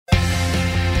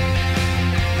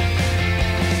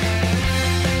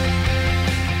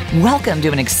Welcome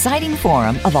to an exciting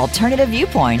forum of alternative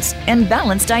viewpoints and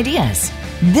balanced ideas.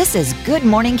 This is Good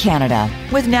Morning Canada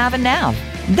with Nav and Nav.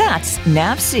 That's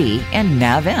Nav C and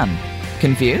Nav M.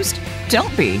 Confused?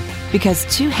 Don't be, because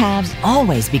two halves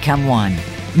always become one.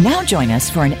 Now join us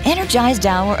for an energized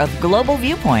hour of global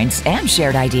viewpoints and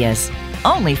shared ideas.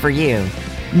 Only for you.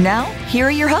 Now, here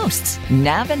are your hosts,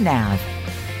 Nav and Nav.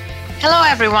 Hello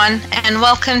everyone, and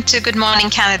welcome to Good Morning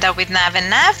Canada with Nav and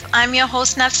Nav. I'm your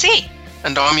host, Nav C.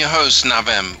 And I'm your host, Nav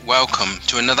M. Welcome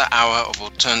to another hour of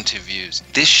alternative views.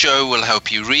 This show will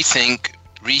help you rethink,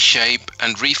 reshape,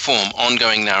 and reform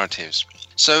ongoing narratives.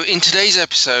 So in today's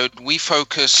episode, we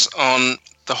focus on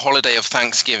the holiday of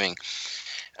Thanksgiving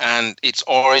and its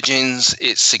origins,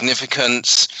 its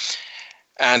significance,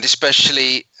 and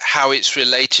especially how it's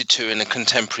related to in a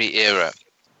contemporary era.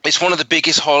 It's one of the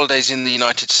biggest holidays in the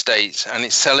United States, and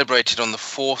it's celebrated on the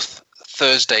fourth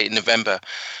Thursday in November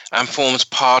and forms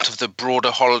part of the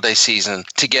broader holiday season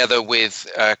together with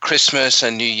Christmas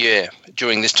and New Year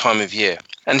during this time of year.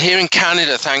 And here in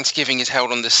Canada, Thanksgiving is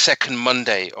held on the second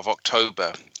Monday of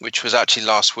October, which was actually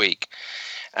last week.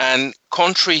 And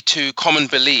contrary to common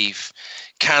belief,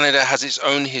 Canada has its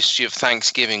own history of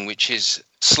Thanksgiving, which is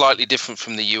slightly different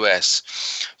from the US.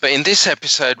 But in this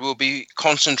episode, we'll be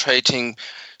concentrating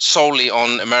solely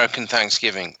on American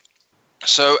Thanksgiving.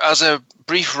 So as a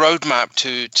brief roadmap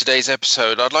to today's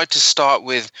episode, I'd like to start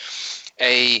with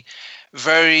a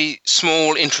very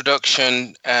small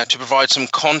introduction to provide some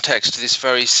context to this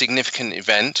very significant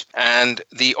event and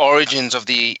the origins of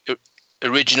the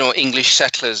original English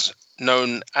settlers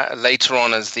known later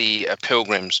on as the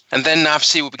Pilgrims. And then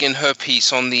Navsi will begin her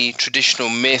piece on the traditional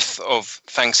myth of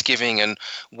Thanksgiving and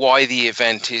why the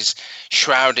event is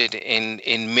shrouded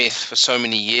in myth for so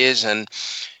many years. And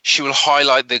she will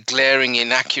highlight the glaring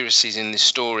inaccuracies in this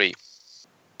story.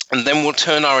 And then we'll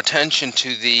turn our attention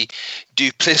to the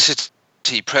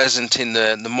duplicity present in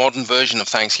the modern version of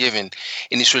Thanksgiving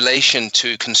in its relation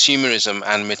to consumerism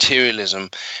and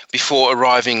materialism before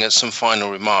arriving at some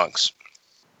final remarks.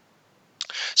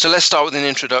 So let's start with an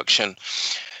introduction.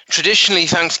 Traditionally,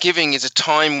 Thanksgiving is a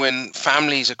time when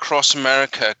families across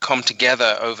America come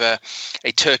together over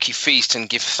a turkey feast and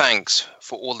give thanks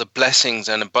for all the blessings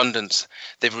and abundance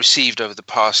they've received over the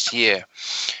past year.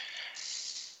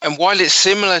 And while it's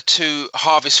similar to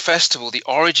Harvest Festival, the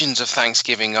origins of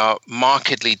Thanksgiving are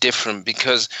markedly different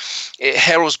because it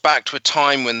heralds back to a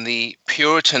time when the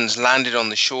Puritans landed on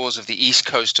the shores of the east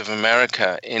coast of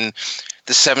America in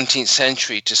the 17th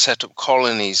century to set up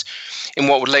colonies in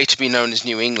what would later be known as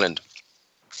New England.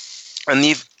 And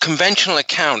the conventional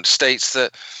account states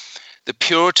that the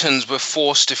Puritans were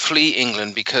forced to flee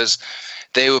England because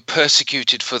they were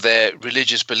persecuted for their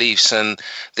religious beliefs, and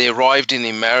they arrived in the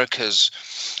Americas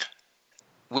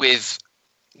with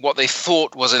what they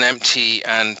thought was an empty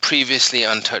and previously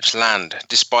untouched land,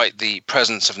 despite the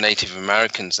presence of Native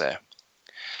Americans there.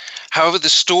 However, the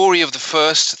story of the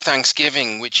first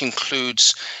Thanksgiving, which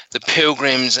includes the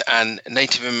Pilgrims and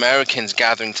Native Americans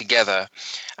gathering together,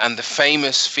 and the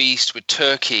famous feast with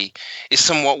turkey, is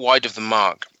somewhat wide of the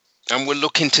mark. And we'll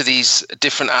look into these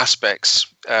different aspects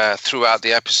throughout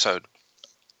the episode.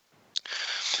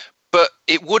 But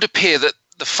it would appear that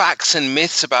the facts and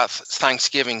myths about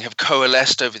Thanksgiving have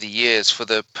coalesced over the years for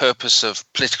the purpose of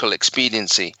political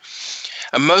expediency.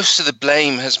 And most of the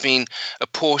blame has been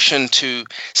apportioned to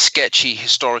sketchy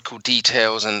historical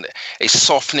details and a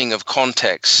softening of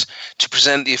context to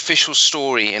present the official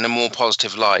story in a more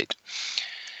positive light.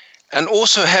 And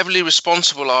also heavily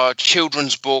responsible are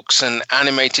children's books and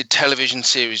animated television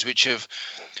series, which have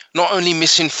not only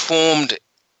misinformed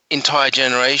entire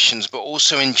generations, but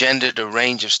also engendered a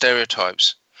range of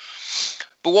stereotypes.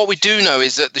 But what we do know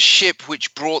is that the ship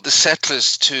which brought the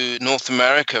settlers to North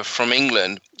America from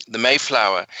England, the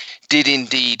Mayflower, did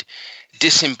indeed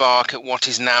disembark at what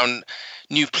is now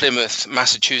New Plymouth,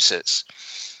 Massachusetts,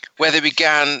 where they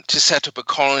began to set up a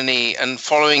colony, and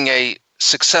following a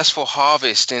successful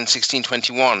harvest in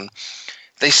 1621,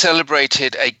 they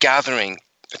celebrated a gathering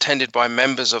attended by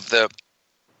members of the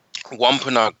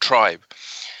Wampanoag tribe.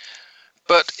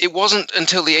 But it wasn't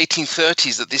until the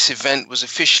 1830s that this event was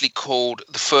officially called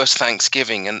the first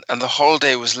Thanksgiving, and the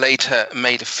holiday was later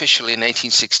made official in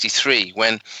 1863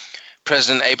 when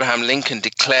President Abraham Lincoln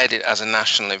declared it as a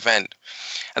national event.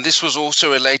 And this was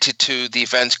also related to the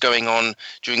events going on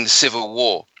during the Civil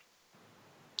War.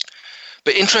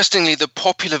 But interestingly, the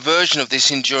popular version of this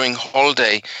enduring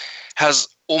holiday has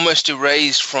almost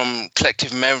erased from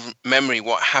collective memory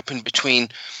what happened between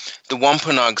the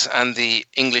Wampanoags and the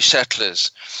English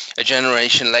settlers a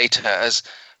generation later, as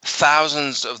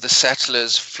thousands of the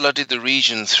settlers flooded the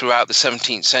region throughout the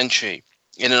 17th century.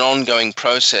 in an ongoing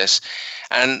process,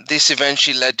 and this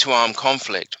eventually led to armed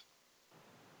conflict.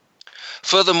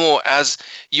 Furthermore, as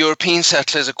European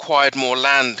settlers acquired more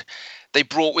land, they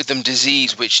brought with them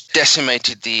disease which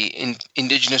decimated the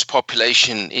indigenous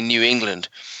population in New England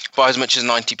by as much as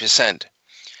 90%.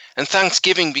 And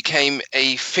Thanksgiving became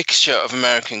a fixture of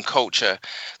American culture,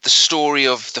 the story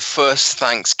of the first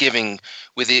Thanksgiving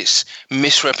with its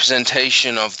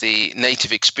misrepresentation of the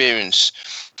native experience,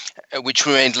 which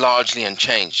remained largely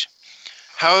unchanged.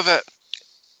 However,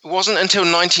 it wasn't until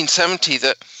 1970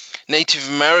 that Native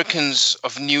Americans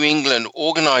of New England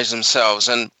organized themselves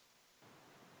and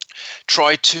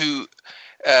tried to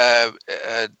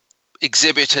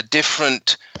exhibit a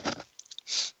different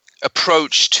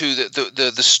approach to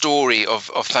the story of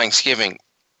Thanksgiving.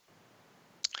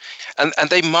 And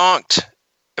they marked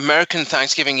American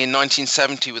Thanksgiving in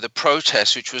 1970 with a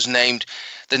protest which was named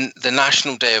the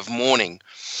National Day of Mourning,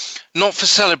 not for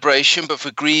celebration but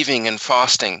for grieving and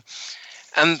fasting.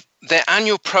 And their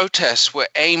annual protests were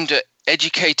aimed at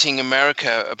educating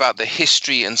America about the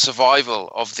history and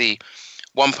survival of the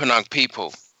Wampanoag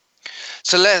people.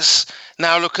 So let's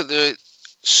now look at the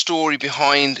story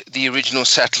behind the original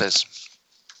settlers.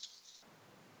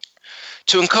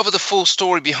 To uncover the full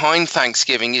story behind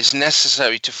Thanksgiving, it's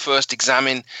necessary to first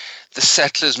examine the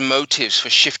settlers' motives for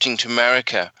shifting to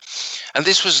America, and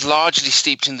this was largely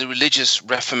steeped in the religious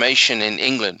Reformation in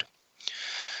England.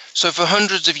 So for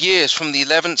hundreds of years, from the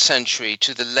 11th century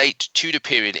to the late Tudor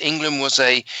period, England was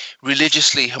a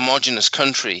religiously homogeneous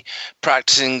country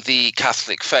practicing the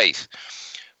Catholic faith.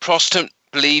 Protestant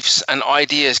beliefs and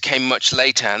ideas came much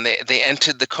later, and they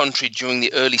entered the country during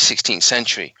the early 16th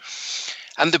century.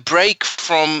 And the break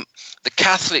from the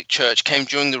Catholic Church came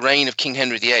during the reign of King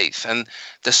Henry VIII and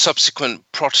the subsequent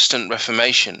Protestant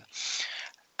Reformation.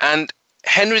 And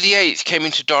Henry VIII came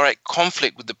into direct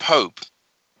conflict with the Pope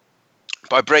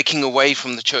by breaking away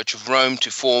from the Church of Rome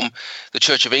to form the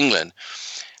Church of England.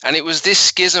 And it was this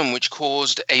schism which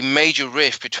caused a major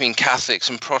rift between Catholics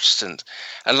and Protestants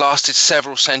and lasted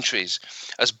several centuries,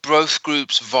 as both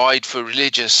groups vied for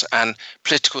religious and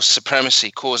political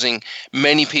supremacy, causing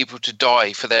many people to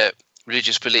die for their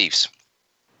religious beliefs.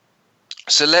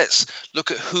 So let's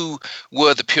look at who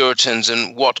were the Puritans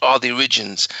and what are the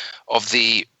origins of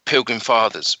the Pilgrim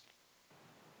Fathers.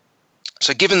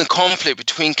 So given the conflict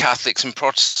between Catholics and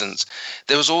Protestants,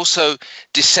 there was also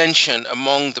dissension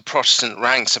among the Protestant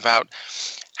ranks about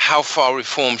how far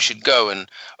reform should go. And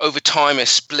over time, a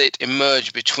split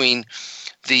emerged between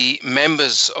the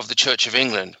members of the Church of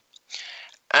England.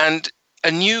 And a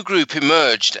new group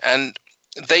emerged, and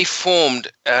they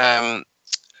formed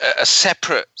a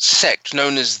separate sect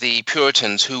known as the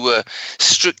Puritans, who were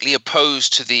strictly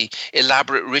opposed to the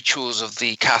elaborate rituals of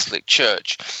the Catholic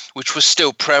Church, which was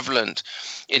still prevalent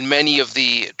in many of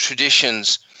the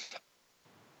traditions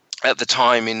at the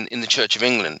time in the Church of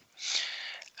England.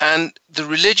 And the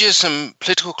religious and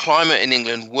political climate in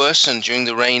England worsened during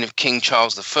the reign of King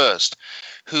Charles I,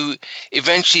 who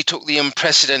eventually took the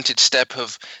unprecedented step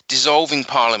of dissolving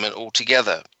Parliament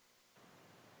altogether.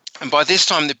 And by this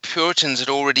time, the Puritans had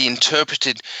already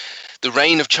interpreted the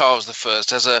reign of Charles I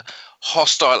as a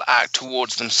hostile act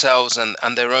towards themselves and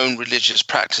their own religious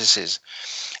practices.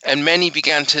 And many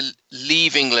began to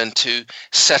leave England to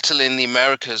settle in the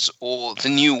Americas, or the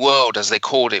New World, as they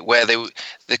called it, where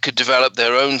they could develop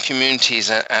their own communities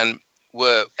and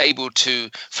were able to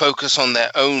focus on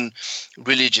their own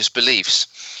religious beliefs.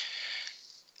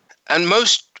 And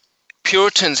most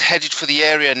Puritans headed for the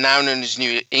area now known as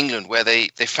New England, where they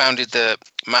founded the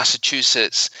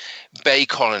Massachusetts Bay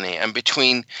Colony. And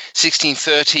between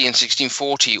 1630 and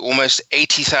 1640, almost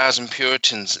 80,000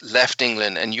 Puritans left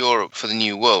England and Europe for the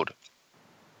New World.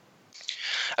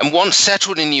 And once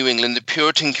settled in New England, the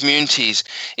Puritan communities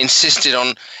insisted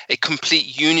on a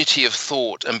complete unity of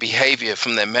thought and behavior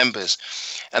from their members,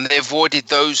 and they avoided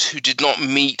those who did not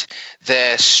meet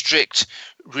their strict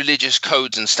religious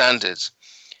codes and standards.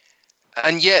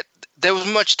 And yet there was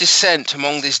much dissent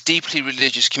among this deeply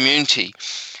religious community.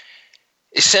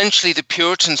 Essentially, the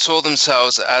Puritans saw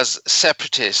themselves as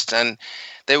separatists, and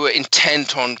they were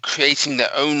intent on creating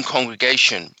their own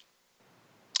congregation.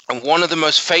 And one of the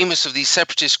most famous of these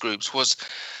separatist groups was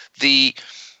the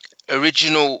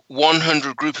original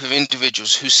 100 group of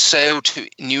individuals who sailed to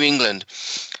New England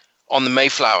on the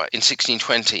Mayflower in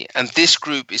 1620. And this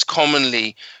group is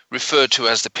commonly referred to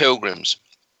as the Pilgrims.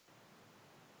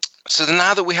 So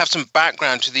now that we have some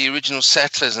background to the original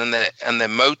settlers and their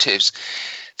motives,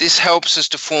 this helps us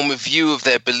to form a view of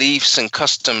their beliefs and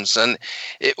customs, and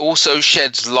it also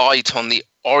sheds light on the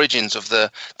origins of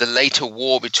the later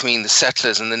war between the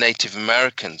settlers and the Native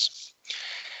Americans.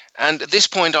 And at this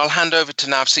point, I'll hand over to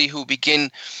Navsi, who will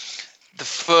begin the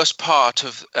first part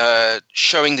of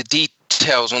showing the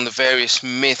details on the various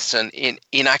myths and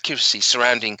inaccuracies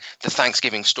surrounding the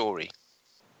Thanksgiving story.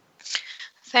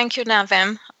 Thank you,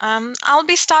 Navem. I'll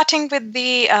be starting with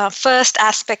the first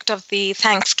aspect of the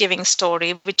Thanksgiving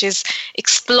story, which is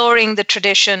exploring the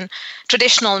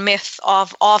traditional myth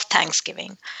of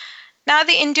Thanksgiving. Now,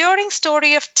 the enduring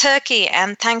story of Turkey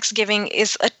and Thanksgiving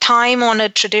is a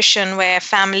time-honored tradition where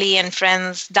family and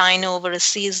friends dine over a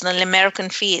seasonal American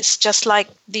feast, just like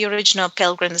the original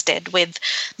Pilgrims did with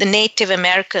the Native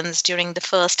Americans during the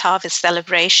first harvest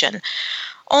celebration.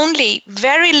 Only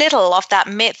very little of that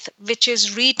myth, which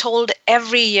is retold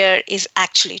every year, is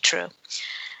actually true.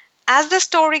 As the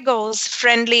story goes,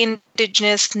 friendly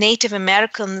indigenous Native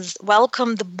Americans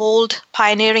welcomed the bold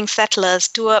pioneering settlers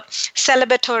to a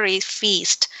celebratory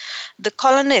feast. The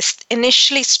colonists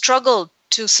initially struggled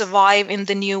to survive in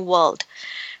the New World.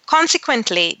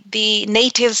 Consequently, the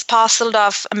natives parceled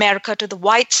off America to the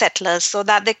white settlers so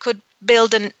that they could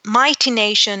build a mighty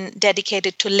nation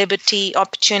dedicated to liberty,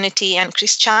 opportunity, and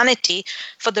Christianity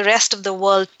for the rest of the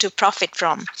world to profit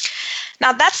from.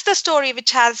 Now, that's the story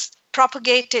which has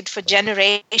propagated for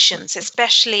generations,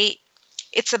 especially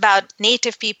it's about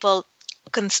native people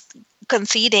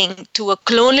conceding to a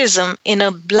colonialism in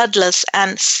a bloodless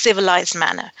and civilized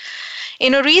manner.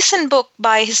 In a recent book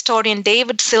by historian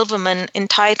David Silverman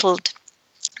entitled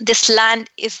 "This Land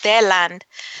is Their Land,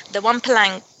 the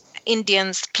Wampanoag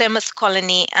Indians, Plymouth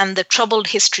Colony, and the Troubled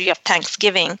History of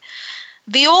Thanksgiving,"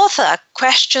 the author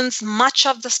questions much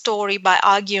of the story by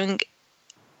arguing,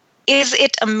 is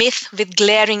it a myth with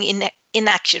glaring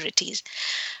inaccuracies?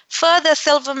 Further,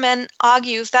 Silverman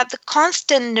argues that the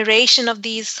constant narration of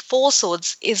these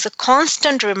falsehoods is a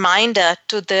constant reminder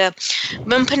to the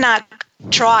Wampanoag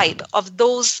tribe of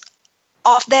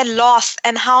their loss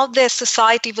and how their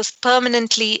society was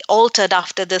permanently altered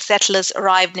after the settlers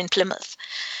arrived in Plymouth.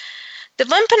 The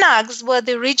Wampanoags were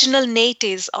the original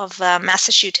natives of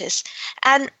Massachusetts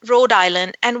and Rhode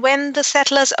Island, and when the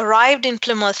settlers arrived in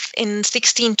Plymouth in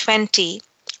 1620,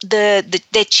 their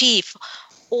chief,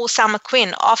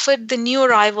 O'Samaquin, offered the new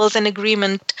arrivals an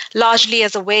agreement largely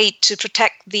as a way to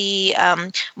protect the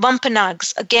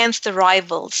Wampanoags against the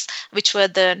rivals, which were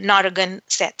the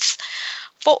Narragansett Sets.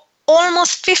 For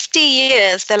almost 50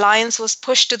 years, the alliance was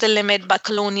pushed to the limit by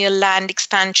colonial land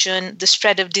expansion, the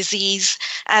spread of disease,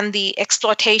 and the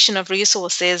exploitation of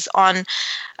resources on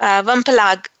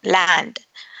Wampanoag land.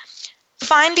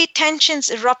 Finally, tensions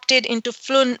erupted into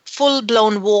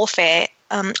full-blown warfare,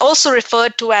 also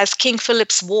referred to as King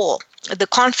Philip's War. The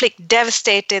conflict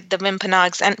devastated the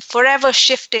Wampanoags and forever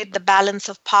shifted the balance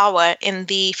of power in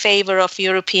the favor of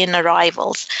European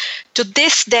arrivals. To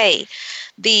this day,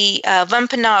 the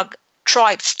Wampanoag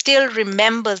tribe still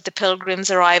remembers the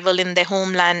Pilgrims' arrival in their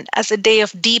homeland as a day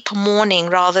of deep mourning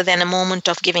rather than a moment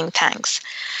of giving thanks.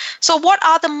 So what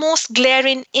are the most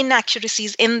glaring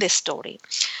inaccuracies in this story?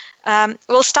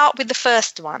 We'll start with the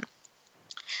first one.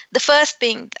 The first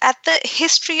being that the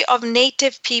history of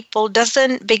native people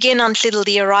doesn't begin until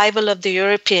the arrival of the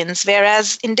Europeans,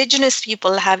 whereas indigenous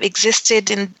people have existed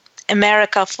in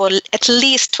America for at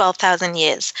least 12,000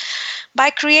 years.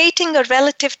 By creating a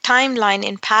relative timeline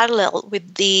in parallel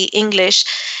with the English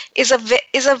is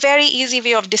a very easy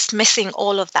way of dismissing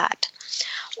all of that.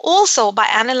 Also, by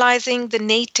analyzing the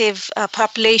native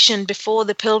population before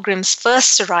the Pilgrims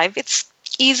first arrived, it's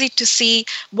easy to see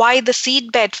why the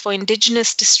seedbed for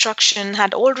indigenous destruction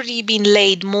had already been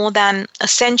laid more than a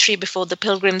century before the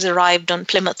Pilgrims arrived on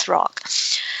Plymouth Rock.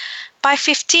 By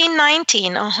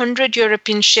 1519, 100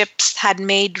 European ships had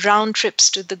made round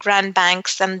trips to the Grand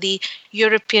Banks, and the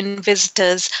European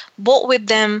visitors brought with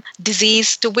them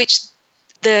disease to which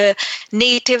the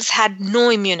natives had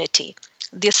no immunity.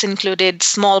 This included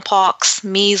smallpox,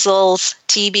 measles,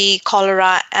 TB,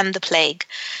 cholera, and the plague.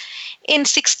 In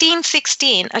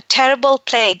 1616, a terrible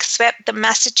plague swept the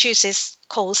Massachusetts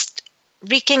coast,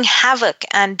 wreaking havoc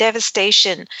and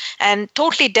devastation and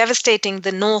totally devastating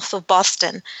the north of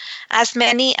Boston. As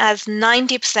many as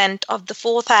 90% of the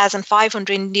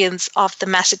 4,500 Indians of the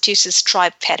Massachusetts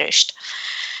tribe perished.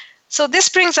 So this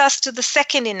brings us to the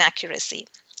second inaccuracy.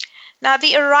 Now,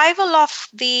 the arrival of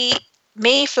the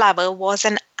Mayflower was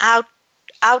an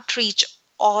outreach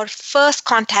or first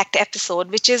contact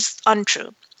episode, which is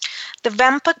untrue. The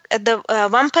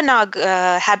Wampanoag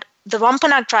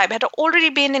tribe had already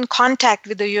been in contact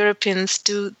with the Europeans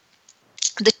to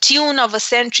the tune of a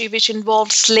century, which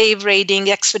involved slave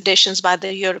raiding expeditions by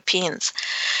the Europeans.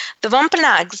 The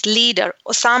Wampanoag's leader,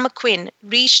 O'Samaquin,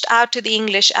 reached out to the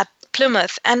English at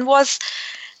Plymouth and was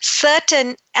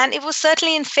it was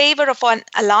certainly in favor of an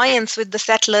alliance with the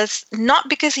settlers, not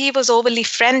because he was overly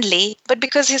friendly, but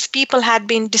because his people had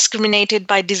been discriminated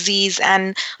by disease,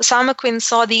 and Osama Quinn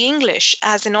saw the English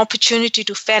as an opportunity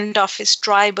to fend off his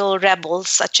tribal rebels,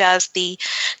 such as the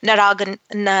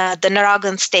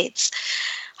Naragan states.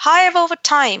 However, over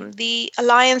time, the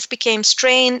alliance became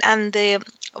strained, and the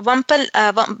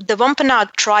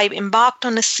Wampanoag tribe embarked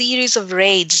on a series of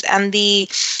raids, and the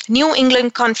New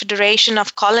England Confederation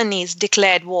of Colonies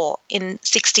declared war in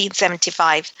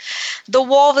 1675. The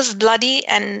war was bloody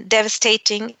and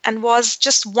devastating, and was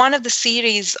just one of the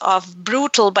series of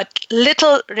brutal but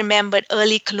little remembered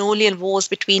early colonial wars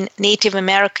between Native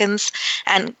Americans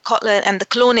and the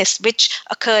colonists, which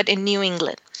occurred in New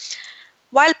England.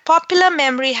 While popular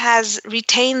memory has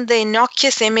retained the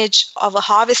innocuous image of a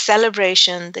harvest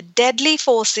celebration, the deadly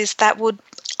forces that would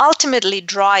ultimately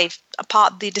drive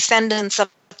apart the descendants of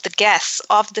the guests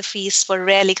of the feast were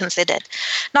rarely considered.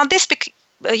 Now, this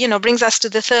brings us to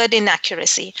the third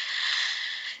inaccuracy.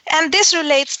 And this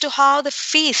relates to how the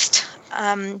feast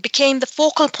became the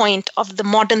focal point of the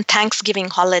modern Thanksgiving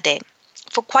holiday.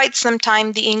 For quite some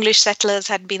time, the English settlers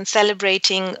had been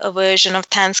celebrating a version of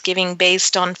Thanksgiving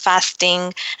based on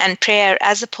fasting and prayer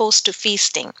as opposed to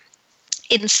feasting.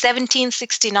 In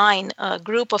 1769, a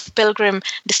group of Pilgrim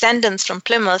descendants from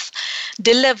Plymouth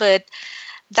delivered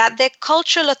that their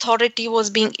cultural authority was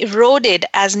being eroded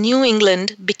as New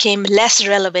England became less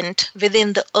relevant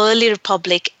within the early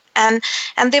republic, and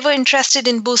they were interested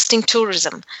in boosting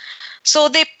tourism. So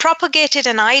they propagated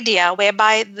an idea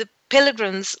whereby the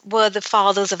Pilgrims were the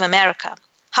fathers of America.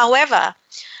 However,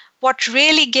 what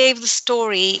really gave the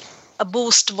story a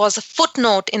boost was a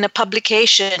footnote in a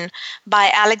publication by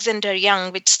Alexander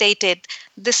Young, which stated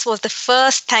this was the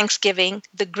first Thanksgiving,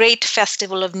 the great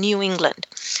festival of New England.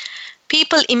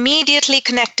 People immediately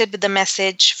connected with the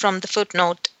message from the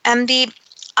footnote, and the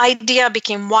idea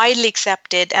became widely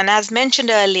accepted. And as mentioned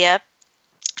earlier,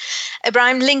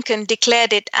 Abraham Lincoln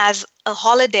declared it as a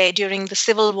holiday during the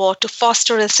Civil War to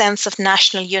foster a sense of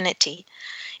national unity.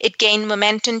 It gained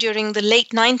momentum during the late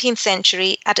 19th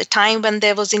century at a time when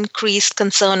there was increased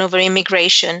concern over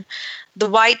immigration. The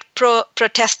white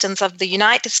Protestants of the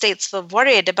United States were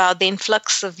worried about the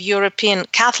influx of European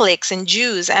Catholics and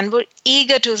Jews and were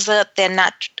eager to assert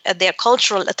their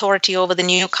cultural authority over the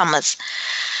newcomers.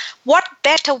 What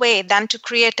better way than to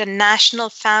create a national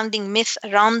founding myth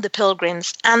around the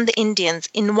Pilgrims and the Indians,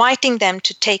 inviting them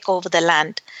to take over the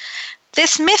land?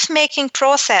 This myth-making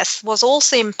process was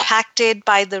also impacted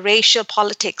by the racial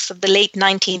politics of the late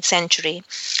 19th century.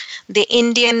 The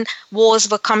Indian wars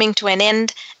were coming to an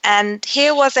end, and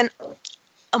here was a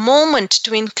moment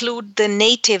to include the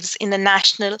natives in the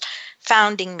national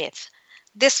founding myth.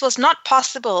 This was not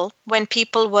possible when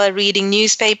people were reading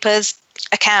newspapers,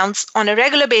 accounts on a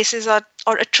regular basis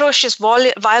or atrocious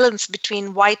violence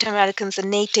between white Americans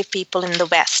and native people in the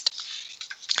West.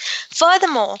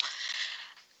 Furthermore,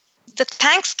 the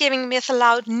Thanksgiving myth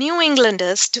allowed New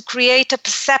Englanders to create a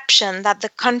perception that the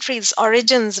country's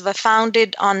origins were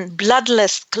founded on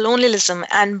bloodless colonialism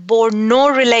and bore no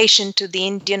relation to the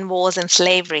Indian wars and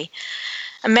slavery.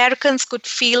 Americans could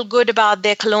feel good about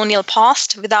their colonial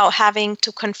past without having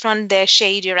to confront their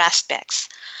shadier aspects.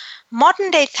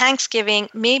 Modern-day Thanksgiving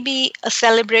may be a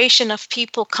celebration of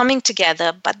people coming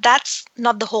together, but that's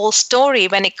not the whole story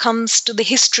when it comes to the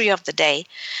history of the day.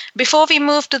 Before we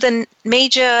move to the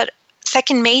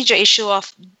second major issue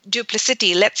of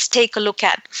duplicity, let's take a look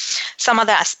at some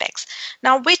other aspects.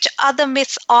 Now, which other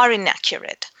myths are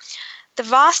inaccurate? The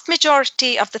vast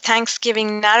majority of the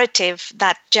Thanksgiving narrative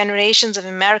that generations of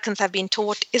Americans have been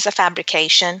taught is a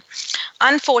fabrication.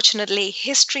 Unfortunately,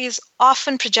 history is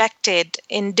often projected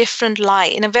in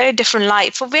a very different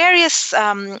light for various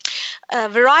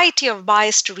variety of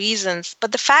biased reasons.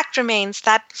 But the fact remains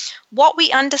that what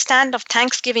we understand of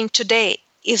Thanksgiving today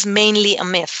is mainly a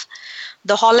myth.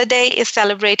 The holiday is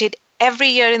celebrated every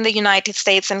year in the United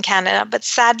States and Canada, but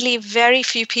sadly, very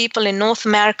few people in North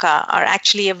America are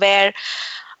actually aware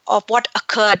of what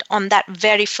occurred on that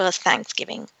very first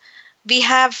Thanksgiving. We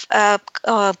have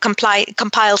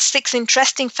compiled 6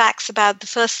 interesting facts about the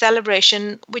first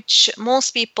celebration, which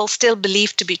most people still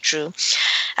believe to be true.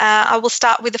 I will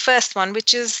start with the first one,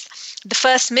 which is the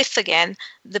first myth again.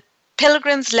 The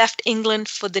Pilgrims left England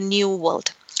for the New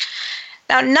World.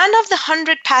 Now, none of the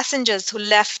 100 passengers who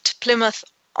left Plymouth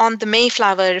on the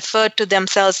Mayflower referred to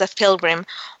themselves as Pilgrim,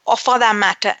 or for that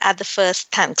matter, at the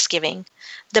first Thanksgiving.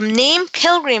 The name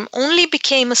Pilgrim only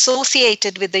became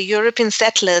associated with the European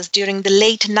settlers during the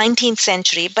late 19th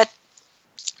century, but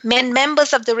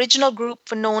Members of the original group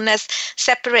were known as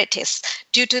separatists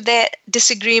due to their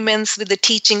disagreements with the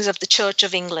teachings of the Church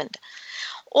of England.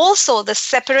 Also, the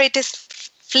separatists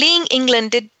fleeing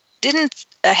England didn't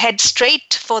head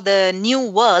straight for the New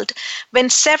World. When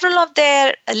several of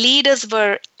their leaders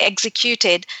were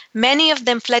executed, many of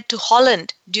them fled to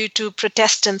Holland due to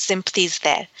Protestant sympathies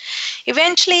there.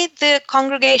 Eventually, the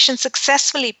congregation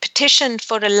successfully petitioned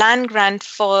for a land grant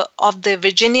of the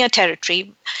Virginia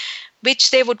Territory,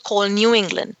 which they would call New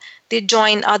England. They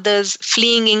joined others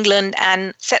fleeing England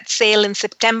and set sail in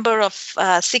September of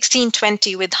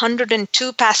 1620 with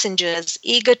 102 passengers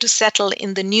eager to settle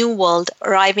in the New World,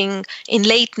 arriving in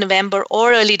late November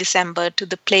or early December to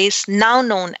the place now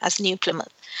known as New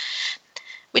Plymouth.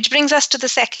 Which brings us to the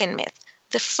second myth,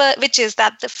 which is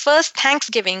that the first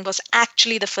Thanksgiving was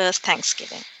actually the first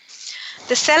Thanksgiving.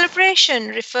 The celebration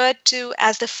referred to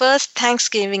as the first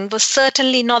Thanksgiving was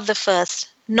certainly not the first,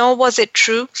 nor was it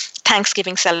true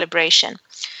Thanksgiving celebration.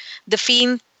 The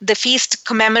feast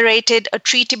commemorated a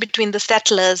treaty between the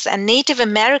settlers and Native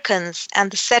Americans,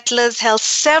 and the settlers held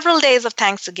several days of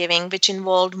Thanksgiving, which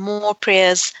involved more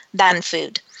prayers than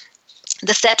food.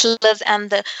 The settlers and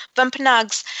the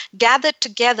Wampanoags gathered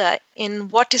together in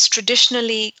what is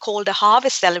traditionally called a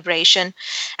harvest celebration,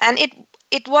 and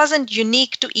it wasn't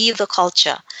unique to either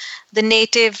culture. The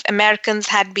Native Americans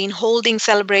had been holding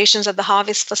celebrations of the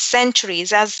harvest for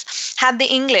centuries, as had the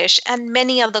English and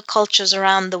many other cultures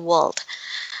around the world.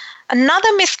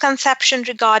 Another misconception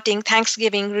regarding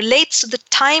Thanksgiving relates to the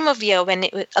time of year when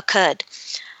it occurred.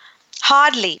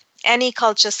 Hardly any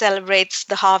culture celebrates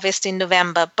the harvest in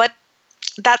November, but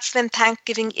that's when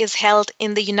Thanksgiving is held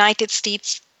in the United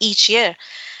States each year.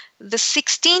 The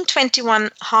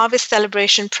 1621 harvest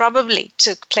celebration probably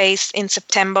took place in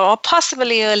September or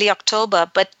possibly early October,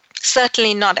 but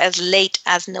certainly not as late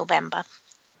as November.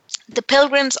 The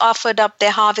pilgrims offered up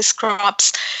their harvest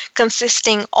crops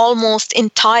consisting almost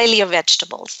entirely of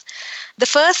vegetables. The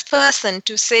first person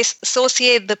to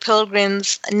associate the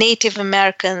pilgrims, Native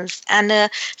Americans, and a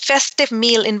festive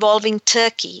meal involving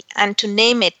turkey, and to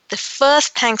name it the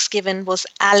first Thanksgiving, was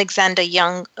Alexander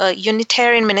Young, a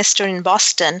Unitarian minister in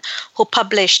Boston, who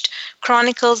published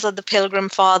Chronicles of the Pilgrim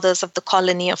Fathers of the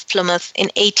Colony of Plymouth in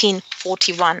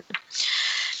 1841.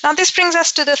 Now this brings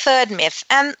us to the third myth,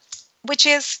 and which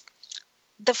is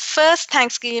the first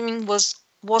Thanksgiving was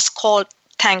called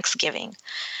Thanksgiving.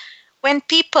 When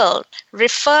people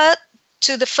refer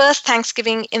to the first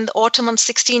Thanksgiving in the autumn of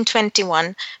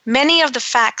 1621, many of the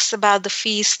facts about the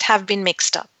feast have been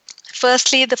mixed up.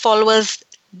 Firstly, the followers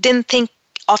didn't think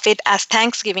of it as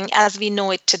Thanksgiving as we know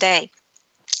it today.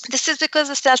 This is because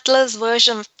the settlers'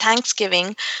 version of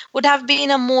Thanksgiving would have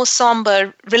been a more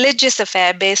somber religious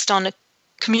affair based on a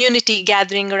community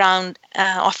gathering around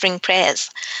offering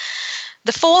prayers.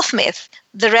 The fourth myth,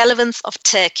 the relevance of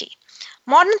turkey.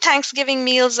 Modern Thanksgiving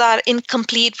meals are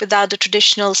incomplete without the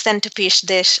traditional centerpiece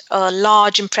dish, a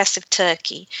large, impressive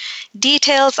turkey.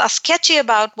 Details are sketchy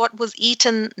about what was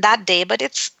eaten that day, but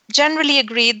it's generally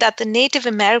agreed that the Native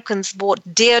Americans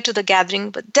brought deer to the gathering,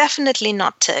 but definitely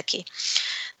not turkey.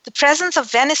 The presence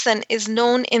of venison is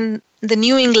known in the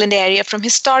New England area from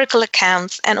historical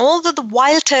accounts, and although the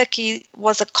wild turkey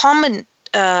was a common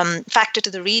factor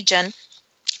to the region,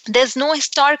 there's no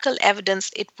historical evidence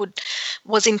it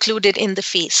was included in the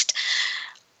feast.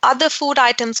 Other food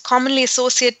items commonly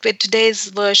associated with today's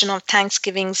version of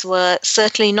Thanksgivings were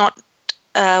certainly not,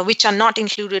 which are not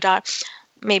included, are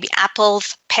maybe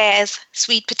apples, pears,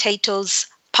 sweet potatoes,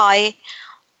 pie,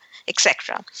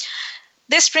 etc.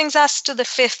 This brings us to the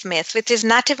fifth myth, which is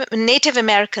Native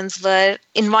Americans were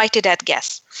invited as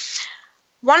guests.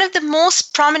 One of the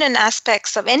most prominent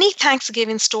aspects of any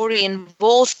Thanksgiving story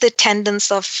involves the attendance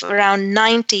of around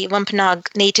 90 Wampanoag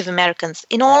Native Americans.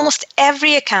 In almost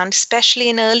every account, especially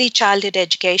in early childhood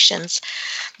educations,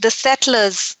 the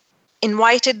settlers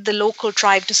invited the local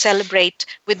tribe to celebrate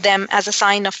with them as a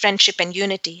sign of friendship and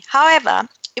unity. However,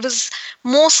 it was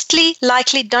mostly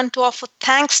likely done to offer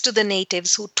thanks to the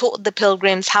natives who taught the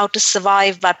pilgrims how to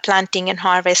survive by planting and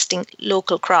harvesting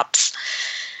local crops.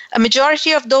 A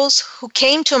majority of those who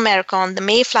came to America on the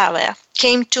Mayflower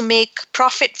came to make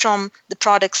profit from the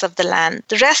products of the land.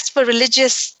 The rest were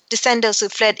religious descendants who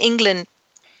fled England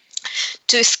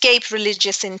to escape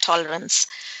religious intolerance.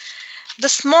 The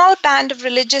small band of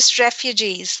religious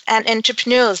refugees and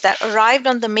entrepreneurs that arrived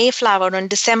on the Mayflower on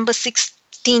December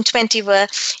 1620 were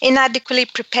inadequately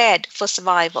prepared for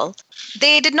survival.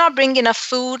 They did not bring enough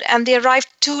food, and they arrived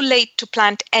too late to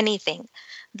plant anything.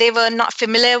 They were not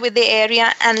familiar with the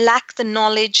area and lacked the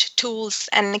knowledge, tools,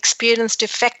 and experience to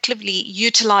effectively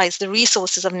utilize the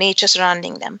resources of nature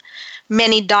surrounding them.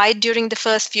 Many died during the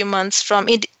first few months from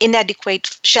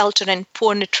inadequate shelter and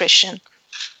poor nutrition.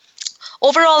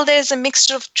 Overall, there's a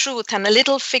mixture of truth and a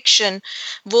little fiction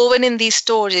woven in these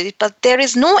stories, but there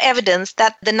is no evidence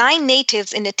that the 9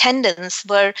 natives in attendance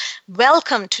were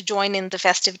welcome to join in the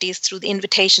festivities through the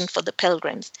invitation for the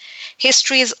pilgrims.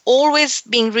 History is always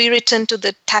being rewritten to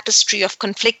the tapestry of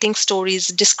conflicting stories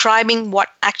describing what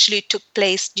actually took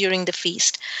place during the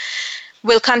feast.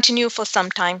 Will continue for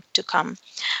some time to come.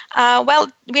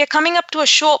 We are coming up to a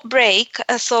short break,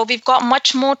 so we've got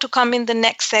much more to come in the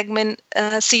next segment.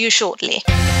 See you shortly.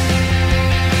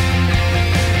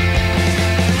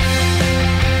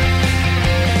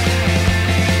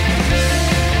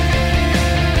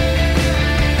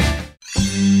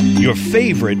 Your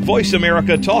favorite Voice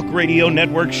America Talk Radio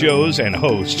Network shows and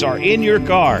hosts are in your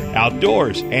car,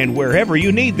 outdoors, and wherever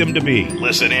you need them to be.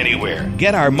 Listen anywhere.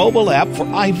 Get our mobile app for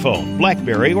iPhone,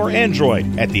 BlackBerry, or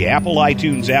Android at the Apple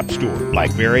iTunes App Store,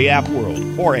 BlackBerry App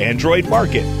World, or Android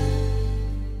Market.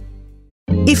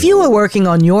 If you are working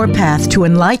on your path to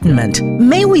enlightenment,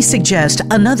 may we suggest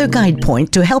another guide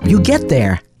point to help you get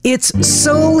there? It's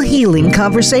Soul Healing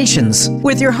Conversations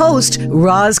with your host,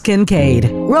 Roz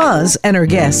Kincaid. Roz and her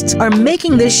guests are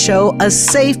making this show a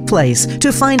safe place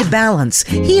to find balance,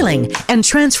 healing, and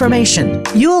transformation.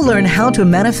 You'll learn how to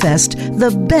manifest the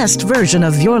best version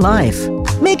of your life.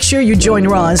 Make sure you join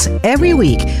Roz every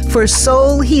week for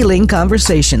Soul Healing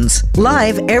Conversations,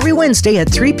 live every Wednesday at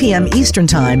 3 p.m. Eastern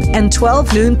Time and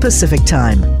 12 noon Pacific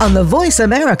Time on the Voice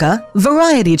America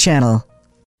Variety Channel.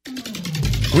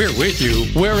 We're with you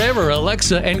wherever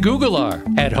Alexa and Google are.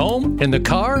 At home, in the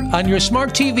car, on your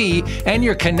smart TV, and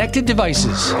your connected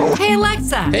devices. Hey,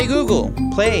 Alexa. Hey, Google.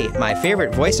 Play my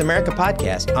favorite Voice America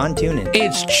podcast on TuneIn.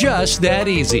 It's just that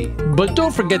easy. But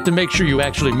don't forget to make sure you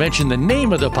actually mention the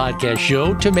name of the podcast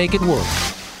show to make it work.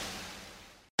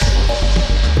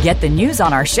 Get the news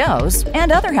on our shows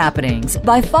and other happenings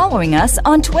by following us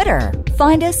on Twitter.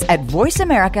 Find us at Voice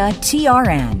America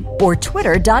TRN or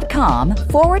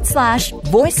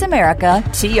twitter.com/Voice America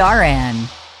TRN.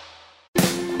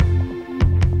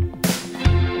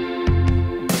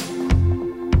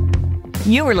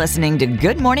 You are listening to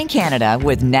Good Morning Canada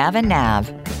with Nav and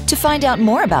Nav. To find out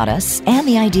more about us and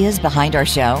the ideas behind our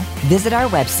show, visit our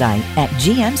website at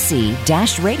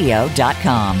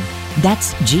gmc-radio.com.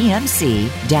 That's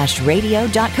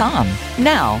gmc-radio.com.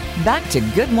 Now, back to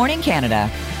Good Morning Canada.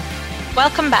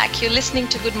 Welcome back. You're listening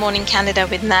to Good Morning Canada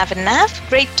with Nav and Nav.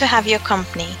 Great to have your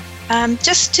company.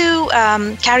 Just to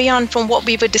carry on from what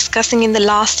we were discussing in the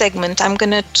last segment, I'm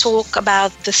going to talk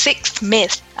about the 6th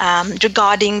myth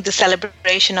regarding the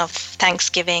celebration of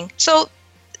Thanksgiving. So,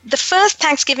 the first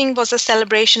Thanksgiving was a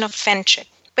celebration of friendship.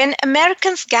 When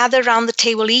Americans gather around the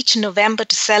table each November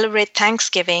to celebrate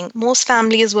Thanksgiving, most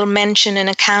families will mention an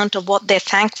account of what they're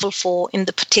thankful for in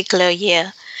the particular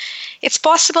year. It's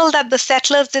possible that the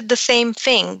settlers did the same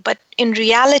thing, but in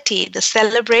reality, the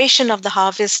celebration of the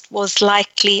harvest was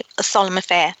likely a solemn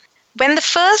affair. When they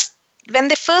first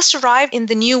arrived in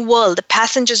the New World, the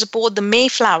passengers aboard the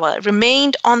Mayflower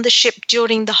remained on the ship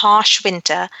during the harsh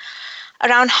winter.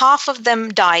 Around half of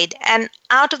them died, and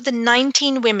out of the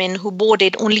 19 women who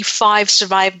boarded, only 5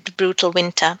 survived the brutal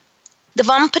winter. The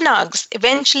Wampanoags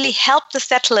eventually helped the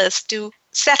settlers to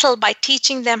settle by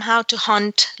teaching them how to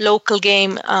hunt local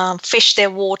game, fish their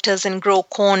waters, and grow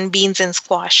corn, beans, and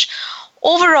squash.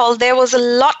 Overall, there was a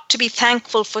lot to be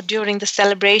thankful for during the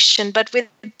celebration, but with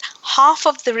half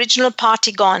of the original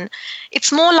party gone,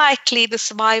 it's more likely the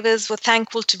survivors were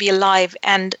thankful to be alive,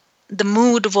 and the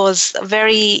mood was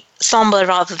very somber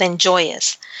rather than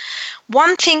joyous.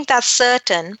 One thing that's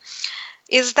certain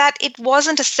is that it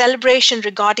wasn't a celebration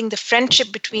regarding the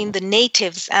friendship between the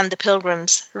natives and the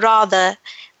pilgrims. Rather,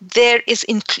 there is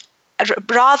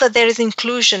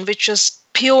inclusion, which was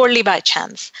purely by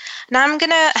chance. Now I'm going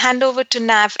to hand over to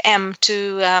Nav M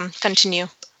to continue.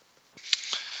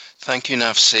 Thank you,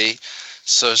 Nav C.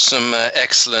 So some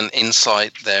excellent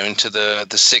insight there into the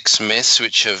 6 myths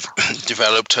which have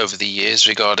developed over the years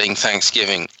regarding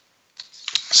Thanksgiving.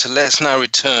 So let's now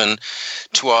return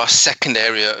to our second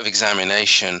area of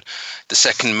examination, the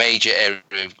second major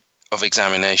area of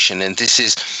examination, and this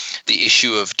is the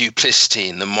issue of duplicity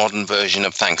in the modern version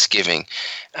of Thanksgiving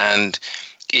and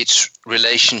its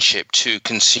relationship to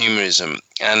consumerism.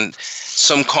 And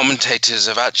some commentators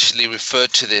have actually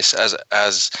referred to this as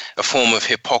a form of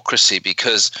hypocrisy,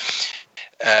 because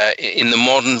in the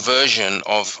modern version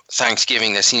of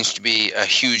Thanksgiving, there seems to be a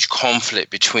huge conflict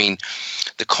between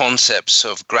the concepts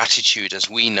of gratitude as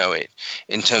we know it,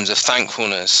 in terms of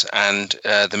thankfulness, and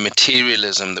the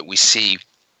materialism that we see,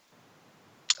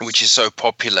 which is so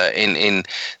popular in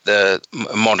the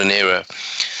modern era.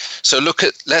 So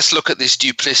let's look at this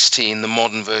duplicity in the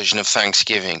modern version of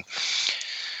Thanksgiving.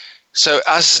 So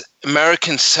as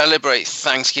Americans celebrate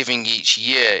Thanksgiving each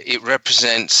year, it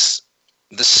represents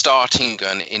the starting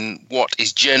gun in what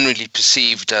is generally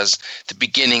perceived as the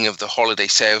beginning of the holiday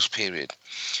sales period.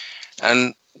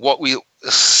 And what we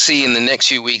see in the next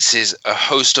few weeks is a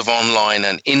host of online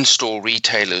and in-store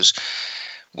retailers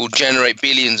will generate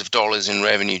billions of dollars in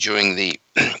revenue during the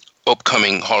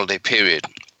upcoming holiday period.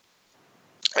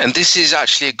 And this is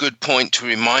actually a good point to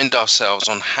remind ourselves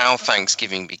on how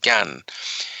Thanksgiving began,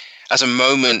 as a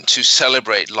moment to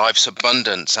celebrate life's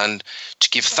abundance and to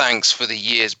give thanks for the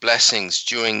year's blessings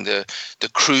during the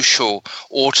crucial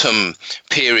autumn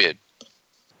period.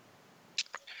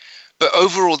 But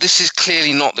overall, this is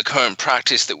clearly not the current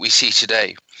practice that we see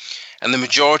today. And the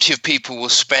majority of people will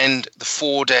spend the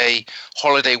 4-day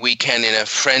holiday weekend in a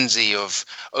frenzy of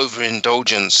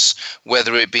overindulgence,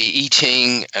 whether it be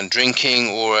eating and drinking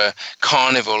or a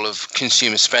carnival of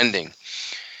consumer spending.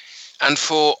 And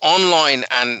for online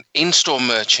and in-store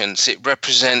merchants, it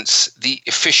represents the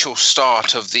official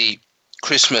start of the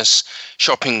Christmas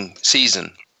shopping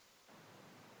season.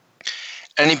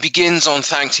 And it begins on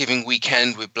Thanksgiving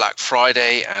weekend with Black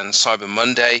Friday and Cyber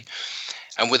Monday,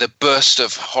 and with a burst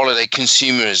of holiday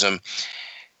consumerism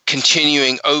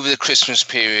continuing over the Christmas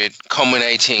period,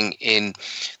 culminating in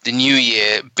the New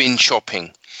Year binge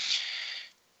shopping.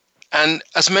 And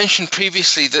as mentioned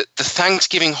previously, the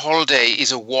Thanksgiving holiday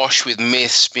is awash with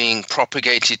myths being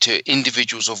propagated to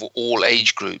individuals of all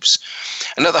age groups.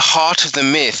 And at the heart of the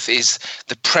myth is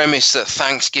the premise that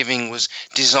Thanksgiving was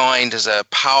designed as a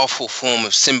powerful form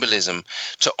of symbolism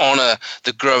to honor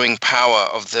the growing power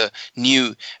of the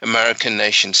new American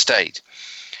nation state.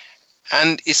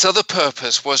 And its other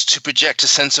purpose was to project a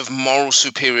sense of moral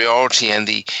superiority and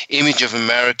the image of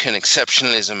American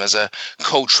exceptionalism as a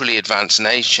culturally advanced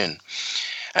nation.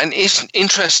 And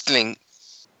interestingly,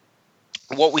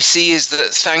 what we see is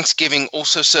that Thanksgiving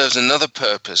also serves another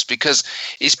purpose, because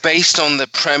it's based on the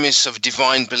premise of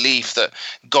divine belief that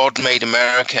God made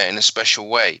America in a special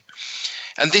way.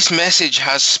 And this message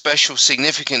has special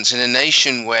significance in a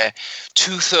nation where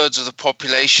 2/3 of the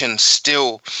population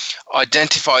still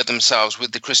identify themselves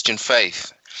with the Christian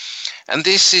faith. And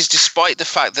this is despite the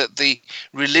fact that the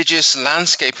religious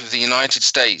landscape of the United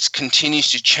States continues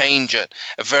to change at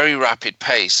a very rapid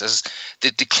pace, as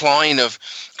the decline of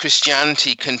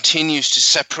Christianity continues to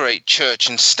separate church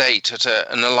and state at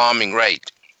an alarming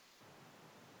rate.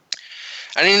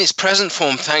 And in its present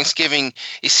form, Thanksgiving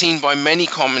is seen by many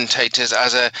commentators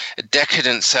as a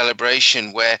decadent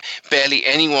celebration where barely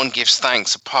anyone gives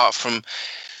thanks apart from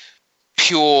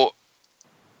pure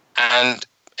and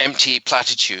empty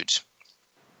platitudes.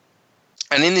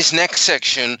 And in this next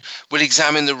section, we'll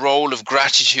examine the role of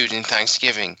gratitude in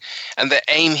Thanksgiving. And the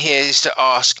aim here is to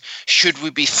ask, should we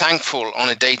be thankful on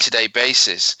a day-to-day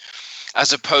basis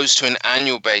as opposed to an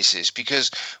annual basis?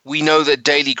 Because we know that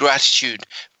daily gratitude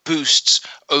boosts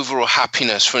overall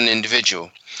happiness for an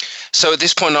individual. So at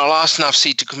this point, I'll ask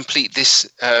Navsi to complete this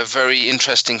very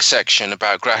interesting section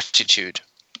about gratitude.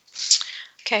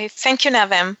 Okay, thank you,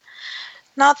 Navem.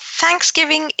 Now,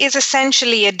 Thanksgiving is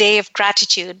essentially a day of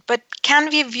gratitude, but can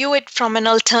we view it from an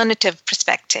alternative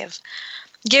perspective?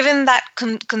 Given that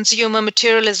consumer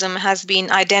materialism has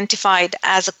been identified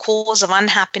as a cause of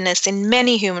unhappiness in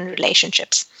many human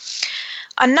relationships,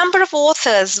 a number of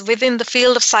authors within the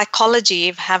field of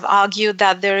psychology have argued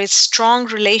that there is a strong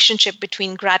relationship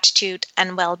between gratitude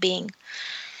and well-being.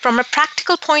 From a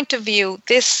practical point of view,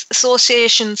 this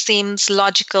association seems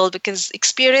logical because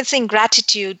experiencing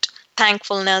gratitude,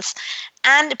 thankfulness,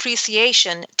 and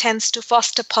appreciation tends to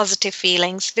foster positive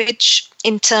feelings, which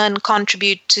in turn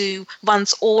contribute to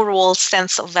one's overall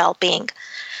sense of well-being.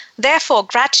 Therefore,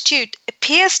 gratitude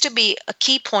appears to be a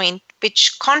key point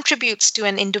which contributes to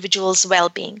an individual's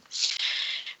well-being.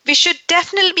 We should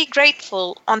definitely be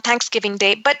grateful on Thanksgiving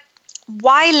Day, but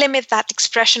why limit that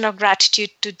expression of gratitude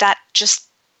to that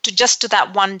just to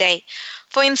that one day?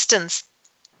 For instance,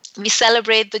 we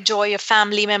celebrate the joy of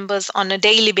family members on a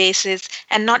daily basis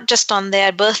and not just on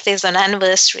their birthdays and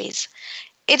anniversaries.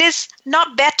 It is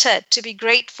not better to be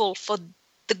grateful for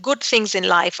the good things in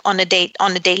life on a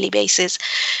daily basis.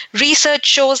 Research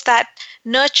shows that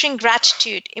nurturing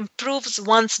gratitude improves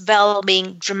one's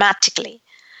well-being dramatically.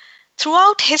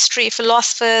 Throughout history,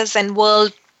 philosophers and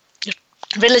world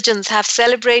religions have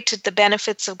celebrated the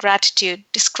benefits of gratitude,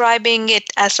 describing it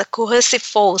as a cohesive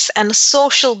force and a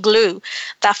social glue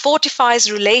that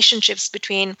fortifies relationships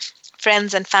between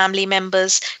friends and family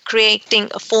members, creating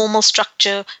a formal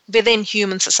structure within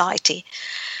human society.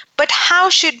 But how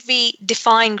should we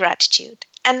define gratitude,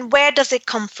 and where does it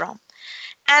come from?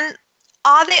 And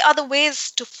are there other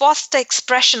ways to foster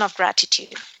expression of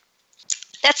gratitude?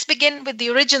 Let's begin with the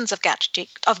origins of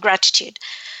gratitude.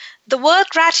 The word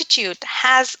gratitude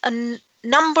has a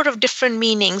number of different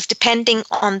meanings depending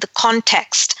on the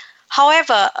context.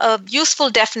 However, a useful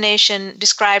definition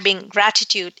describing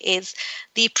gratitude is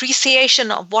the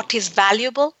appreciation of what is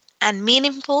valuable and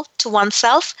meaningful to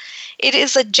oneself. It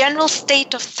is a general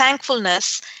state of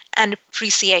thankfulness and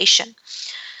appreciation.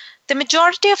 The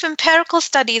majority of empirical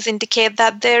studies indicate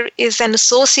that there is an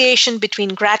association between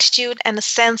gratitude and a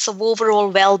sense of overall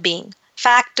well-being.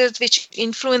 Factors which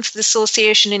influence the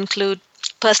association include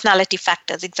personality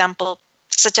factors, example,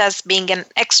 such as being an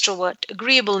extrovert,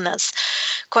 agreeableness,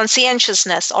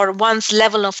 conscientiousness, or one's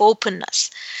level of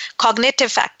openness.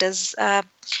 Cognitive factors,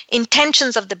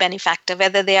 intentions of the benefactor,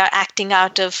 whether they are acting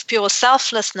out of pure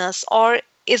selflessness or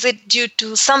is it due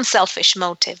to some selfish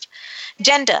motive.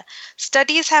 Gender.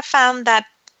 Studies have found that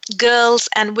girls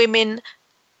and women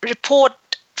report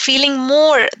feeling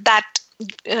more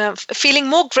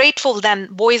grateful than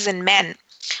boys and men.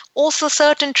 Also,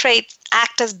 certain traits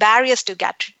act as barriers to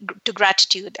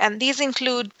gratitude, and these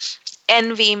include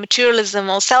envy, materialism,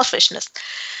 or selfishness.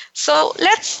 So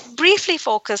let's briefly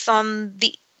focus on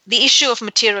the issue of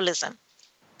materialism,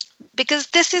 because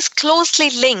this is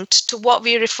closely linked to what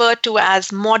we refer to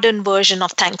as modern version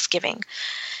of Thanksgiving.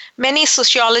 Many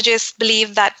sociologists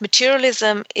believe that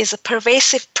materialism is a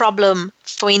pervasive problem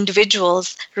for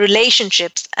individuals,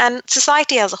 relationships, and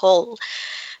society as a whole.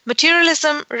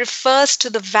 Materialism refers to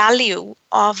the value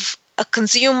of a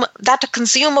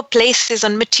consumer places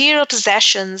on material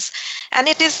possessions, and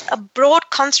it is a broad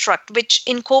construct which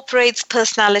incorporates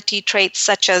personality traits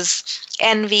such as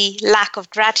envy, lack of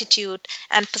gratitude,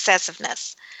 and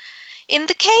possessiveness. In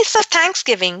the case of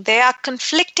Thanksgiving, there are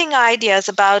conflicting ideas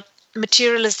about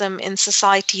materialism in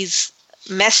society's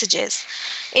messages.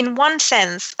 In one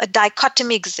sense, a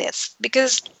dichotomy exists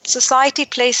because society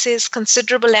places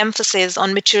considerable emphasis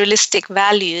on materialistic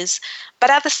values, but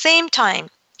at the same time,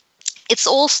 it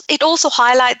also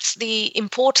highlights the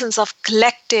importance of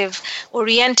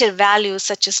collective-oriented values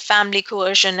such as family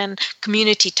cohesion and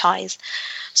community ties.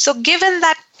 So given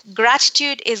that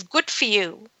gratitude is good for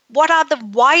you, what are the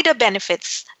wider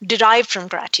benefits derived from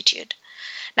gratitude?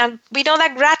 Now, we know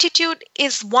that gratitude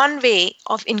is one way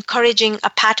of encouraging a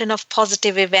pattern of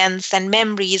positive events and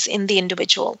memories in the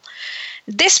individual.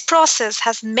 This process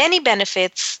has many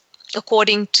benefits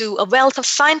according to a wealth of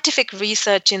scientific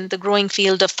research in the growing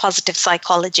field of positive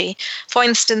psychology. For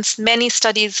instance, many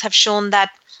studies have shown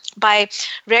that by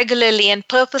regularly and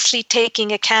purposely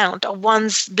taking account of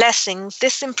one's blessings,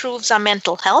 this improves our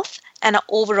mental health and our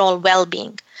overall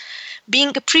well-being.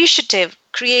 Being appreciative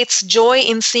creates joy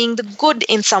in seeing the good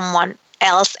in someone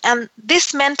else, and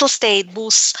this mental state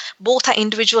boosts both our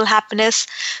individual happiness.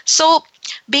 So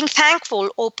being thankful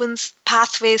opens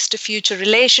pathways to future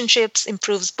relationships,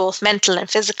 improves both mental and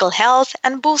physical health,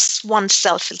 and boosts one's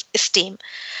self-esteem.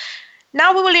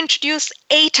 Now we will introduce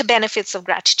 8 benefits of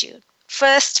gratitude.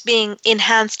 First being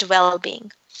enhanced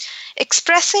well-being.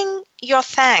 Expressing your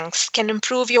thanks can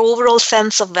improve your overall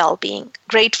sense of well-being.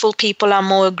 Grateful people are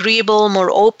more agreeable,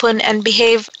 more open, and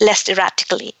behave less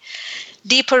erratically.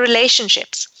 Deeper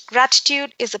relationships.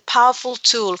 Gratitude is a powerful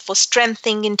tool for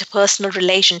strengthening interpersonal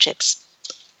relationships.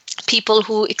 People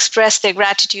who express their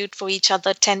gratitude for each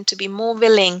other tend to be more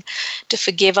willing to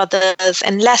forgive others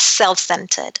and less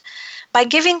self-centered. By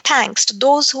giving thanks to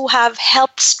those who have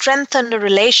helped strengthen a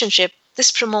relationship, this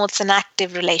promotes an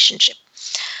active relationship.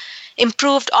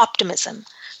 Improved optimism.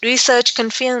 Research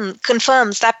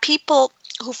confirms that people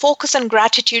who focus on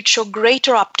gratitude show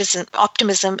greater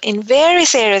optimism in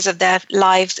various areas of their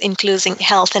lives, including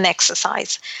health and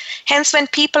exercise. Hence, when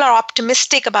people are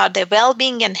optimistic about their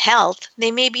well-being and health, they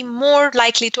may be more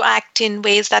likely to act in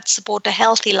ways that support a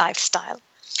healthy lifestyle.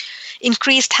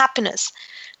 Increased happiness.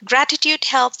 Gratitude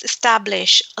helps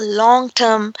establish a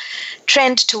long-term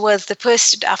trend towards the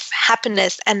pursuit of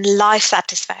happiness and life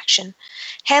satisfaction.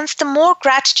 Hence, the more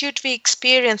gratitude we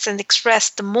experience and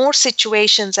express, the more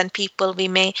situations and people we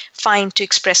may find to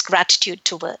express gratitude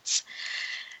towards.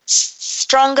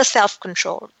 Stronger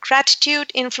self-control.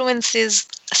 Gratitude influences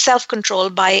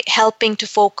self-control by helping to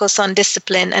focus on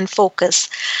discipline and focus.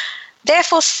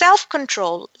 Therefore,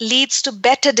 self-control leads to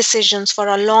better decisions for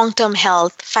our long-term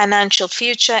health, financial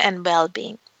future, and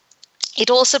well-being. It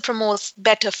also promotes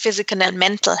better physical and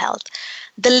mental health.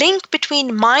 The link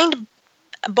between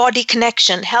mind-body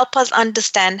connection help us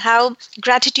understand how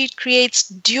gratitude creates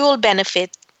dual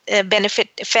benefit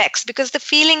effects, because the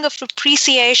feeling of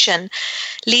appreciation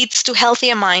leads to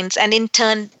healthier minds and in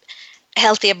turn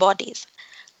healthier bodies.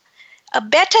 A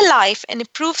better life and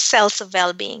improved sense of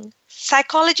well-being.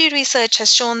 Psychology research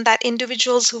has shown that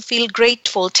individuals who feel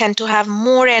grateful tend to have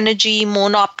more energy,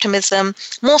 more optimism,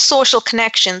 more social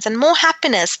connections, and more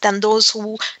happiness than those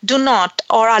who do not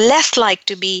or are less likely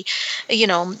to be,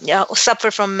 suffer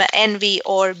from envy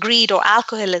or greed or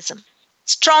alcoholism.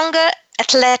 Stronger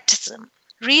athleticism.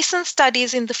 Recent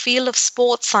studies in the field of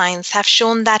sports science have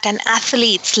shown that an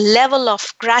athlete's level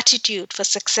of gratitude for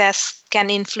success can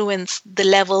influence the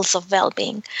levels of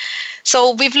well-being.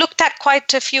 So we've looked at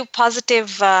quite a few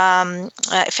positive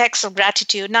effects of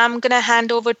gratitude. Now I'm going to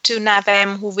hand over to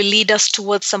Navem, who will lead us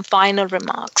towards some final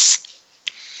remarks.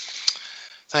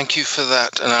 Thank you for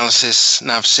that analysis,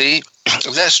 Navsi.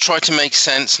 Let's try to make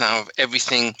sense now of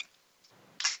everything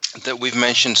that we've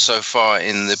mentioned so far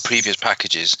in the previous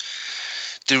packages.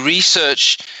 The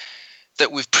research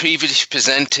that we've previously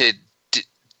presented,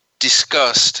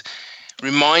 discussed,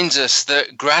 reminds us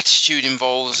that gratitude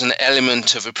involves an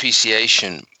element of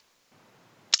appreciation.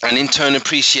 And in turn,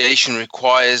 appreciation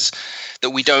requires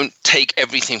that we don't take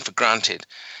everything for granted.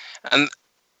 And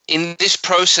in this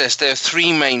process, there are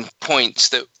three main points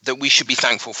that we should be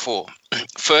thankful for.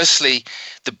 Firstly,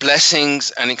 the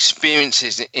blessings and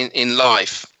experiences in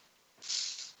life.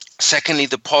 Secondly,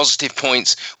 the positive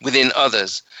points within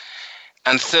others.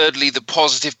 And thirdly, the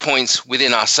positive points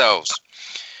within ourselves.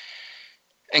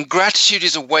 And gratitude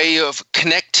is a way of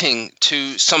connecting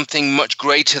to something much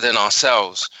greater than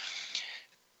ourselves.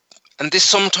 And this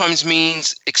sometimes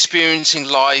means experiencing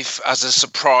life as a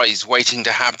surprise waiting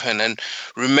to happen and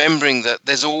remembering that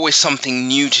there's always something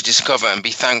new to discover and be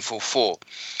thankful for.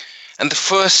 And the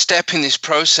first step in this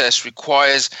process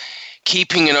requires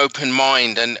keeping an open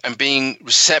mind and being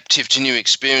receptive to new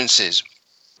experiences.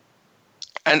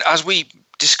 And as we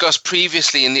discussed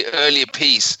previously in the earlier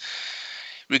piece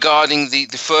regarding the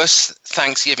first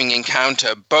Thanksgiving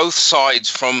encounter, both sides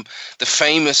from the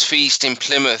famous feast in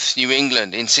Plymouth, New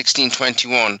England in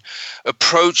 1621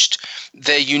 approached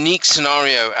their unique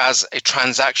scenario as a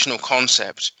transactional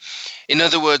concept. In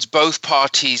other words, both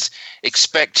parties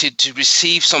expected to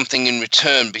receive something in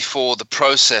return before the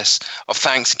process of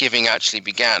Thanksgiving actually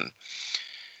began.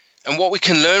 And what we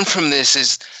can learn from this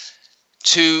is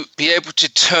to be able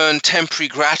to turn temporary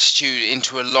gratitude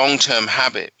into a long-term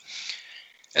habit.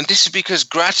 And this is because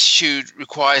gratitude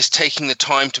requires taking the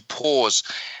time to pause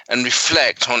and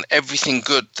reflect on everything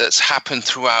good that's happened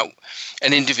throughout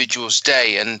an individual's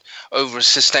day and over a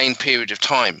sustained period of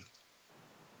time.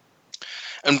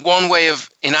 And one way of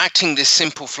enacting this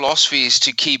simple philosophy is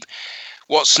to keep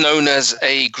what's known as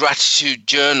a gratitude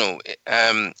journal.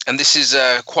 And this is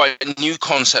quite a new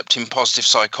concept in positive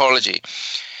psychology.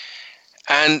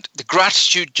 And the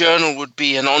gratitude journal would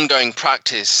be an ongoing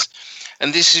practice.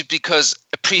 And this is because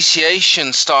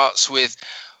appreciation starts with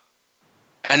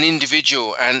an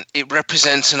individual, and it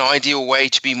represents an ideal way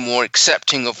to be more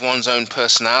accepting of one's own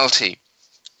personality.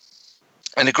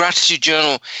 And a gratitude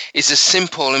journal is a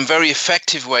simple and very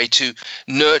effective way to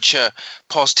nurture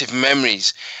positive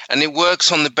memories. And it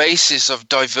works on the basis of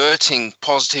diverting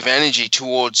positive energy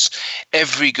towards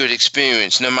every good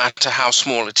experience, no matter how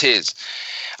small it is.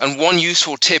 And one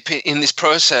useful tip in this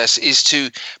process is to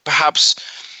perhaps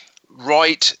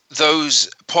write those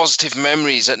positive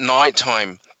memories at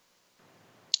nighttime,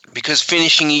 because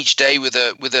finishing each day with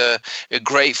a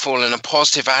grateful and a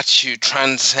positive attitude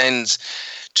transcends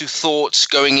to thoughts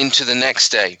going into the next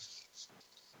day.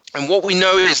 And what we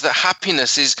know is that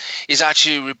happiness is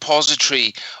actually a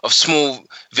repository of small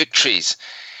victories.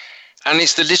 And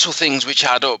it's the little things which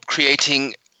add up,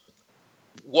 creating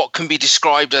what can be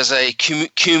described as a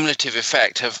cumulative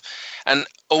effect and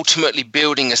ultimately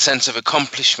building a sense of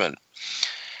accomplishment.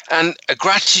 And a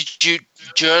gratitude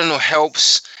journal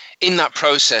helps in that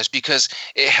process because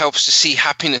it helps to see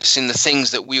happiness in the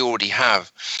things that we already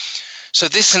have. So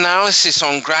this analysis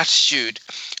on gratitude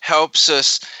helps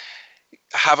us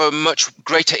have a much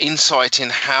greater insight in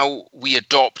how we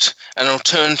adopt an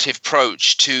alternative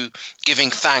approach to giving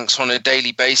thanks on a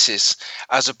daily basis,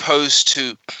 as opposed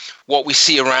to what we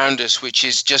see around us, which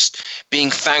is just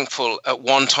being thankful at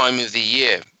one time of the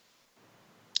year,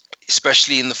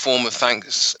 especially in the form of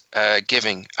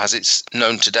Thanksgiving as it's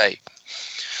known today.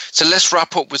 So let's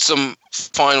wrap up with some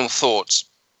final thoughts.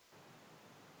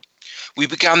 We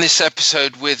began this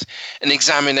episode with an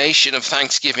examination of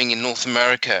Thanksgiving in North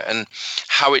America and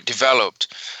how it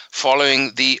developed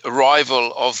following the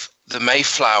arrival of the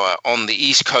Mayflower on the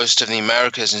east coast of the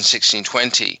Americas in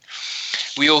 1620.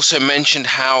 We also mentioned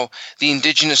how the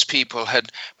indigenous people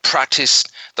had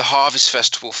practiced the harvest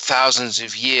festival thousands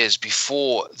of years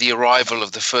before the arrival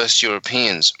of the first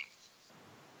Europeans.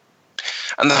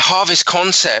 And the harvest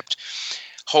concept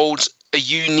holds a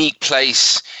unique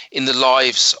place in the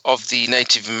lives of the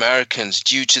Native Americans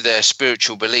due to their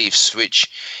spiritual beliefs, which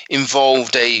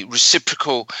involved a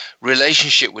reciprocal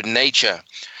relationship with nature.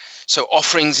 So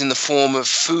offerings in the form of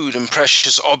food and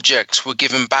precious objects were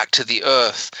given back to the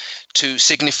earth to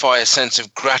signify a sense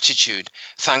of gratitude,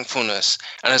 thankfulness,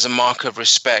 and as a mark of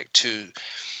respect to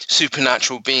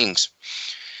supernatural beings.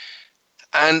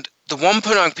 And the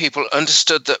Wampanoag people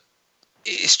understood that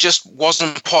it just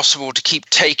wasn't possible to keep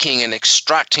taking and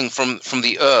extracting from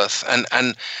the earth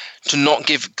and to not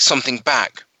give something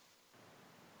back.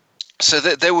 So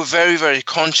that they were very, very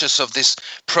conscious of this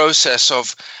process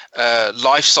of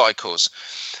life cycles.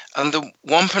 And the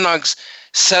Wampanoags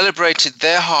celebrated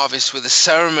their harvest with a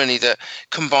ceremony that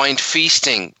combined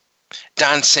feasting,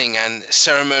 dancing, and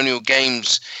ceremonial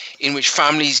games in which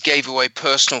families gave away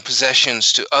personal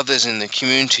possessions to others in the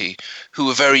community who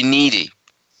were very needy.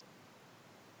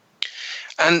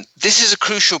 And this is a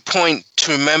crucial point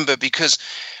to remember, because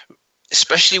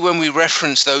especially when we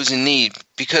reference those in need,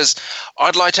 because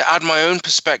I'd like to add my own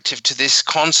perspective to this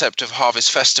concept of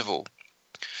Harvest Festival.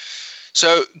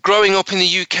 So growing up in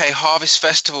the UK, harvest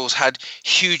festivals had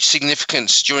huge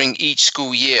significance during each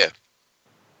school year.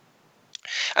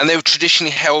 And they were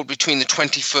traditionally held between the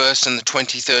 21st and the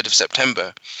 23rd of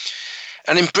September.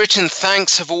 And in Britain,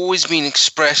 thanks have always been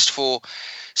expressed for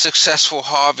successful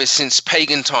harvests since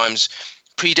pagan times,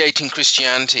 predating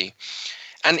Christianity.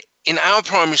 And in our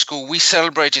primary school, we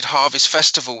celebrated Harvest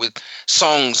Festival with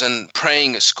songs and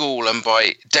praying at school, and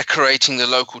by decorating the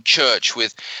local church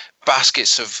with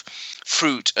baskets of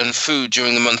fruit and food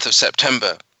during the month of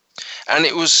September. And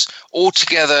it was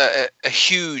altogether a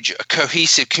huge,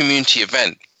 cohesive community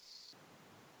event.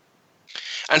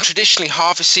 And traditionally,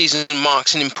 harvest season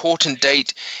marks an important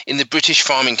date in the British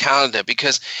farming calendar,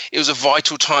 because it was a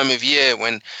vital time of year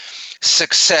when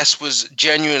success was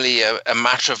genuinely a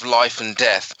matter of life and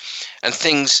death. And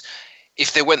things,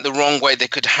 if they went the wrong way, they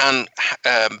could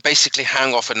basically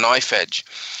hang off a knife edge.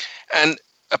 And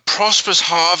a prosperous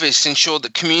harvest ensured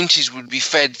that communities would be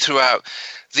fed throughout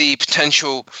the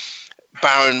potential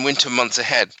barren winter months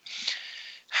ahead.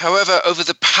 However, over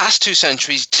the past 2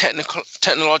 centuries,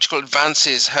 technological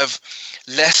advances have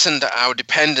lessened our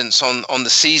dependence on the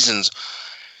seasons.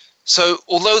 So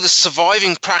although the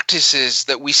surviving practices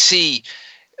that we see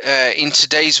in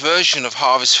today's version of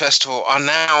Harvest Festival are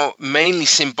now mainly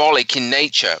symbolic in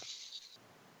nature,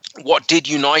 what did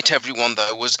unite everyone,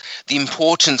 though, was the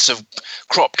importance of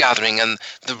crop gathering and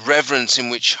the reverence in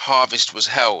which harvest was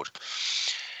held.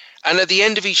 And at the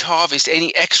end of each harvest,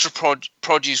 any extra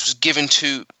produce was given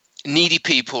to needy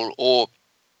people, or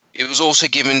it was also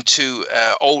given to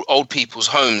old people's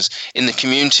homes in the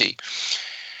community.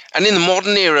 And in the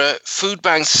modern era, food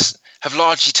banks have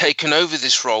largely taken over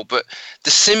this role, but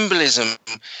the symbolism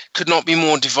could not be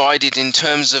more divided in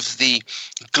terms of the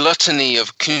gluttony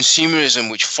of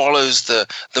consumerism which follows the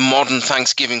modern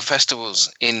Thanksgiving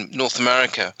festivals in North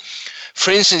America.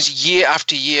 For instance, year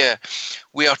after year,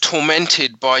 we are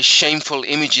tormented by shameful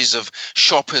images of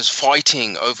shoppers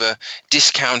fighting over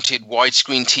discounted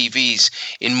widescreen TVs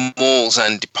in malls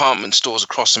and department stores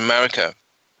across America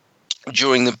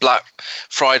during the Black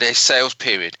Friday sales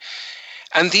period.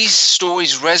 And these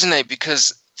stories resonate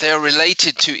because they are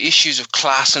related to issues of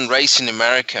class and race in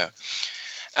America.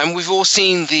 And we've all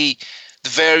seen the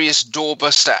various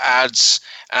doorbuster ads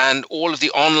and all of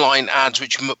the online ads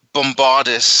which bombard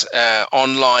us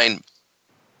online,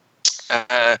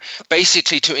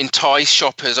 basically to entice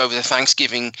shoppers over the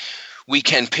Thanksgiving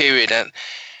weekend period.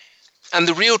 And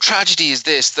the real tragedy is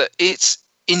this, that it's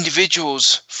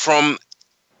individuals from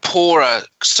poorer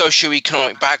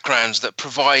socioeconomic backgrounds that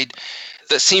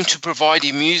seem to provide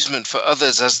amusement for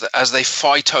others as they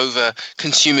fight over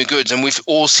consumer goods. And we've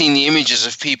all seen the images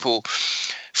of people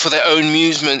for their own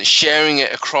amusement sharing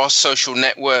it across social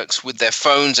networks with their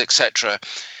phones, etc.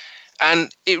 And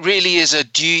it really is a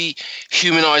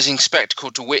dehumanizing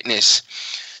spectacle to witness.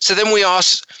 So then we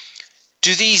ask,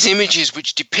 do these images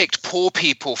which depict poor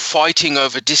people fighting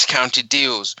over discounted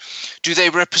deals, do they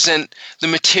represent the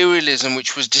materialism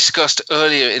which was discussed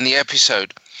earlier in the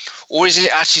episode? Or is it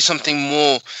actually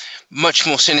something much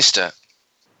more sinister?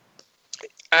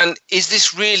 And is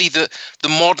this really the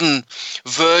modern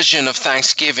version of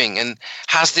Thanksgiving? And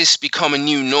has this become a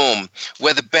new norm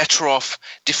where the better off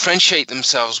differentiate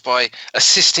themselves by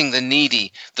assisting the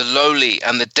needy, the lowly,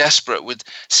 and the desperate with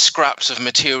scraps of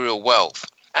material wealth?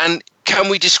 And can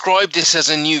we describe this as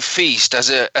a new feast, as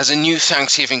a new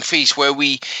Thanksgiving feast where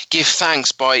we give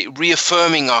thanks by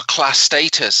reaffirming our class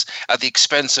status at the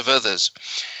expense of others?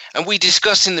 And we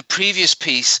discussed in the previous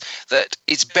piece that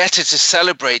it's better to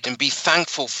celebrate and be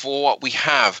thankful for what we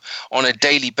have on a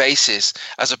daily basis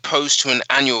as opposed to an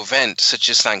annual event such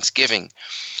as Thanksgiving.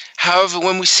 However,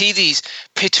 when we see these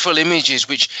pitiful images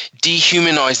which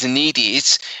dehumanize the needy,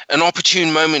 it's an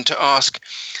opportune moment to ask,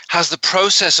 has the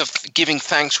process of giving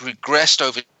thanks regressed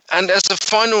over? And as a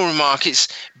final remark, it's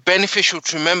beneficial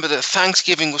to remember that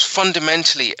Thanksgiving was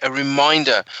fundamentally a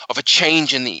reminder of a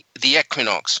change in the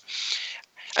equinox.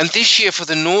 And this year for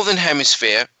the Northern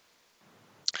Hemisphere,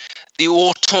 the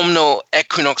autumnal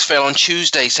equinox fell on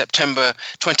Tuesday, September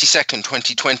 22nd,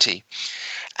 2020.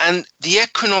 And the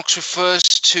equinox refers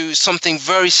to something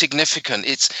very significant.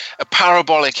 It's a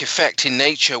parabolic effect in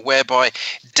nature whereby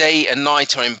day and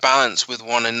night are in balance with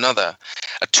one another,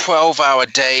 a 12-hour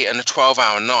day and a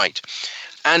 12-hour night.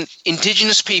 And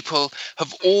indigenous people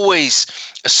have always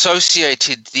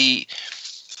associated the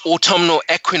autumnal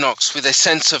equinox with a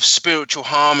sense of spiritual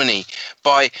harmony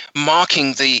by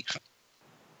marking the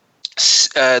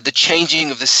changing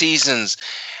of the seasons,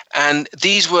 and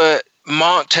these were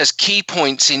marked as key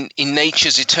points in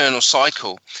nature's eternal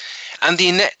cycle. And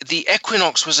the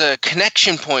equinox was a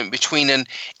connection point between an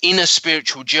inner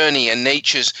spiritual journey and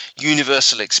nature's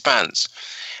universal expanse.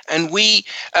 And we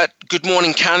at Good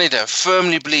Morning Canada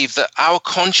firmly believe that our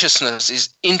consciousness is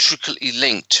intricately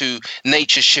linked to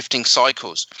nature's shifting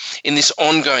cycles in this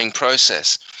ongoing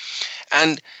process.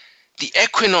 And the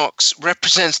equinox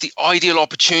represents the ideal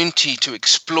opportunity to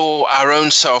explore our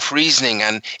own self-reasoning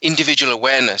and individual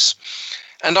awareness.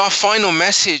 And our final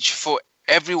message for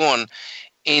everyone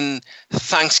in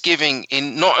Thanksgiving,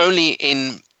 in not only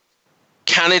in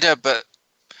Canada, but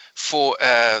for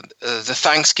the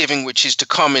Thanksgiving which is to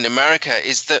come in America,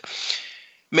 is that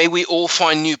may we all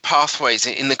find new pathways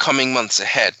in the coming months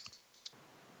ahead.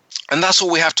 And that's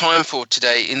all we have time for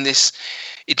today in this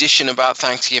edition about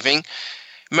Thanksgiving.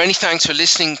 Many thanks for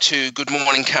listening to Good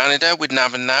Morning Canada with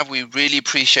Nav and Nav. We really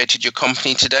appreciated your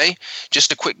company today.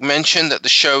 Just a quick mention that the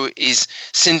show is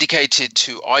syndicated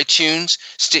to iTunes,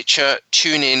 Stitcher,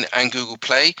 TuneIn, and Google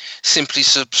Play. Simply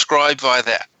subscribe via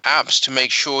the apps to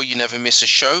make sure you never miss a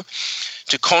show.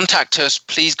 To contact us,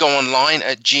 please go online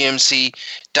at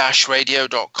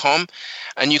gmc-radio.com,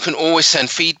 and you can always send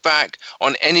feedback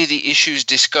on any of the issues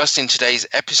discussed in today's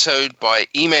episode by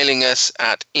emailing us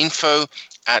at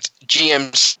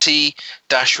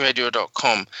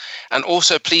info@gmc-radio.com. And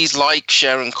also please like,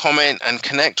 share and comment and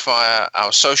connect via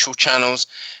our social channels,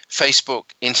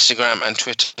 Facebook, Instagram and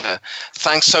Twitter.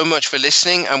 Thanks so much for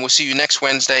listening, and we'll see you next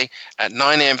Wednesday at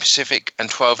 9 a.m. Pacific and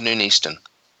 12 noon Eastern.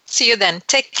 See you then.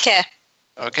 Take care.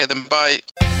 Okay, then bye.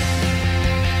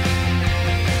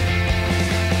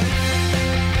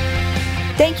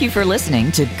 Thank you for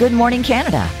listening to Good Morning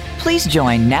Canada. Please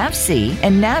join NAVC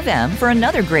and NAVM for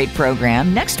another great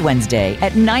program next Wednesday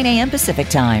at 9 a.m. Pacific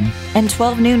Time and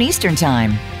 12 noon Eastern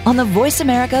Time on the Voice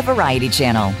America Variety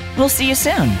Channel. We'll see you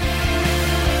soon.